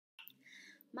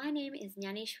My name is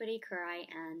Gnaneswari Karayi,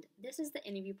 and this is the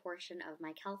interview portion of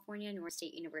my California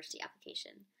Northstate University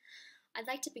application. I'd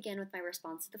like to begin with my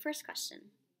response to the first question.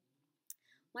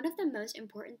 One of the most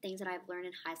important things that I've learned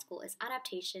in high school is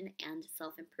adaptation and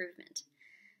self-improvement.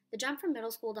 The jump from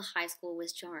middle school to high school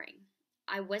was jarring.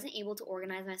 I wasn't able to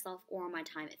organize myself or my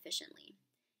time efficiently.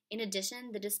 In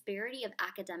addition, the disparity of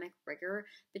academic rigor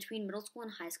between middle school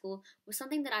and high school was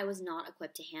something that I was not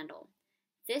equipped to handle.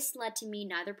 This led to me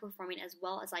neither performing as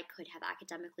well as I could have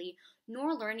academically,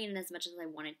 nor learning as much as I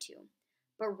wanted to.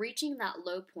 But reaching that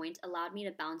low point allowed me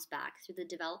to bounce back through the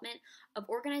development of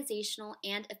organizational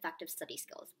and effective study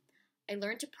skills. I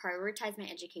learned to prioritize my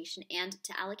education and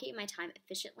to allocate my time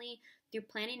efficiently through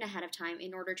planning ahead of time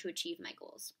in order to achieve my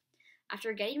goals.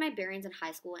 After getting my bearings in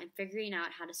high school and figuring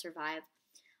out how to survive,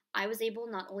 I was able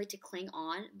not only to cling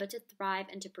on, but to thrive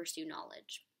and to pursue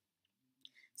knowledge.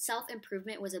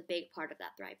 Self-improvement was a big part of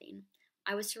that thriving.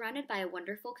 I was surrounded by a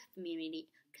wonderful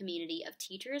community of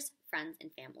teachers, friends,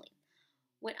 and family.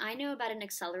 What I know about an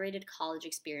accelerated college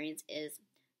experience is,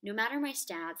 no matter my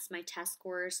stats, my test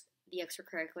scores, the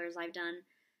extracurriculars I've done,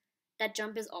 that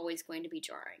jump is always going to be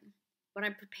jarring. What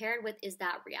I'm prepared with is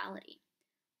that reality.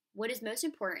 What is most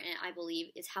important, I believe,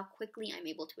 is how quickly I'm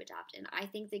able to adapt, and I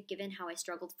think that given how I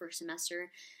struggled first semester,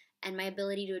 and my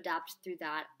ability to adapt through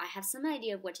that, I have some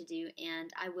idea of what to do,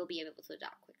 and I will be able to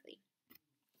adapt quickly.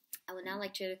 I would now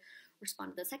like to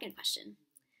respond to the second question.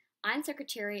 I'm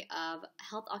Secretary of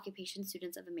Health Occupation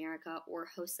Students of America, or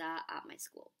HOSA, at my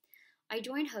school. I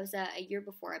joined HOSA a year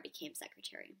before I became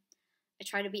secretary. I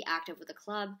try to be active with the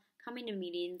club, coming to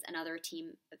meetings and other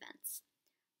team events.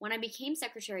 When I became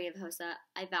secretary of HOSA,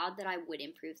 I vowed that I would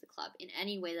improve the club in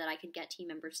any way that I could get team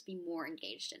members to be more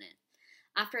engaged in it.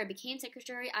 After I became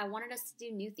secretary, I wanted us to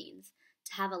do new things,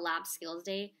 to have a lab skills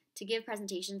day, to give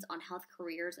presentations on health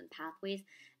careers and pathways,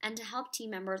 and to help team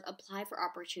members apply for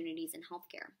opportunities in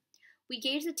healthcare. We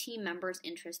gauged the team members'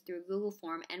 interest through a Google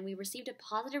form, and we received a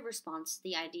positive response to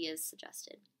the ideas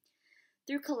suggested.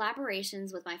 Through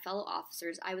collaborations with my fellow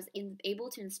officers, I was able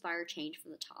to inspire change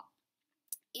from the top.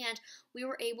 And we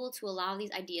were able to allow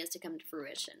these ideas to come to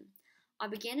fruition. I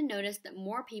began to notice that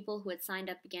more people who had signed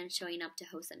up began showing up to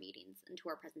HOSA meetings and to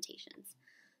our presentations.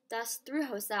 Thus, through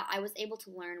HOSA, I was able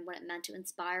to learn what it meant to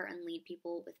inspire and lead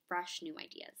people with fresh new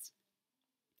ideas.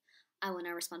 I will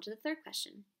now respond to the third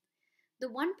question. The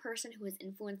one person who has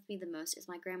influenced me the most is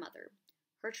my grandmother.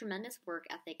 Her tremendous work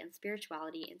ethic and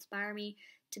spirituality inspire me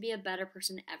to be a better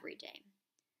person every day.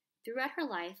 Throughout her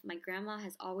life, my grandma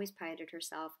has always prided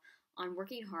herself on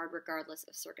working hard regardless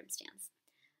of circumstance.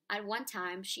 At one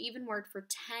time, she even worked for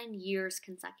 10 years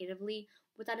consecutively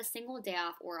without a single day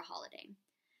off or a holiday.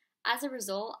 As a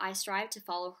result, I strive to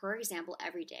follow her example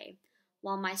every day.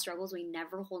 While my struggles may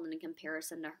never hold in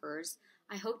comparison to hers,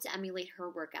 I hope to emulate her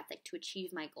work ethic to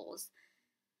achieve my goals.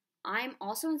 I am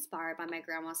also inspired by my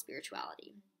grandma's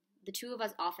spirituality. The two of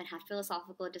us often had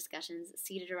philosophical discussions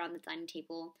seated around the dining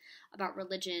table about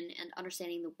religion and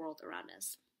understanding the world around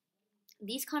us.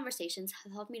 These conversations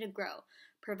have helped me to grow,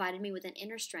 provided me with an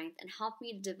inner strength, and helped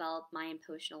me to develop my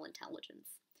emotional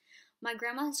intelligence. My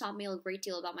grandma has taught me a great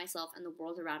deal about myself and the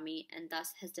world around me, and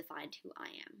thus has defined who I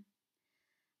am.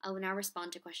 I will now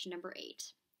respond to question number 8.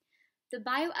 The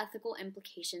bioethical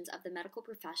implications of the medical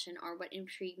profession are what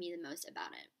intrigue me the most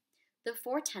about it. The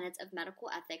 4 tenets of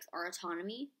medical ethics are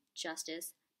autonomy,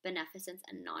 justice, beneficence,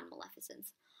 and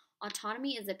non-maleficence.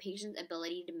 Autonomy is the patient's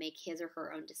ability to make his or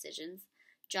her own decisions.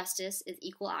 Justice is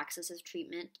equal access to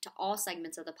treatment to all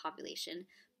segments of the population.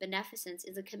 Beneficence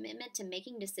is a commitment to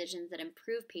making decisions that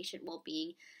improve patient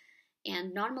well-being.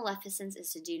 And non-maleficence is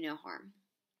to do no harm.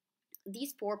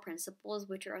 These 4 principles,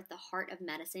 which are at the heart of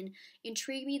medicine,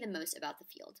 intrigue me the most about the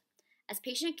field. As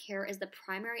patient care is the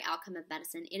primary outcome of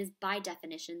medicine, it is by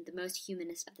definition the most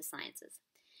humanist of the sciences.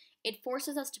 It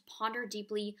forces us to ponder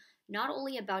deeply not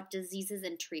only about diseases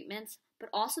and treatments, but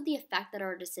also the effect that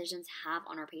our decisions have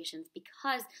on our patients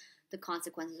because the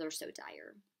consequences are so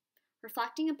dire.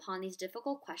 Reflecting upon these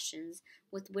difficult questions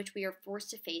with which we are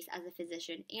forced to face as a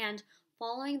physician and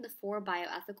following the 4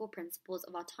 bioethical principles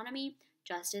of autonomy,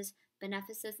 justice,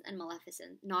 beneficence, and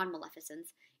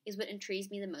non-maleficence is what intrigues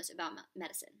me the most about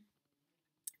medicine.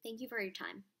 Thank you for your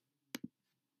time.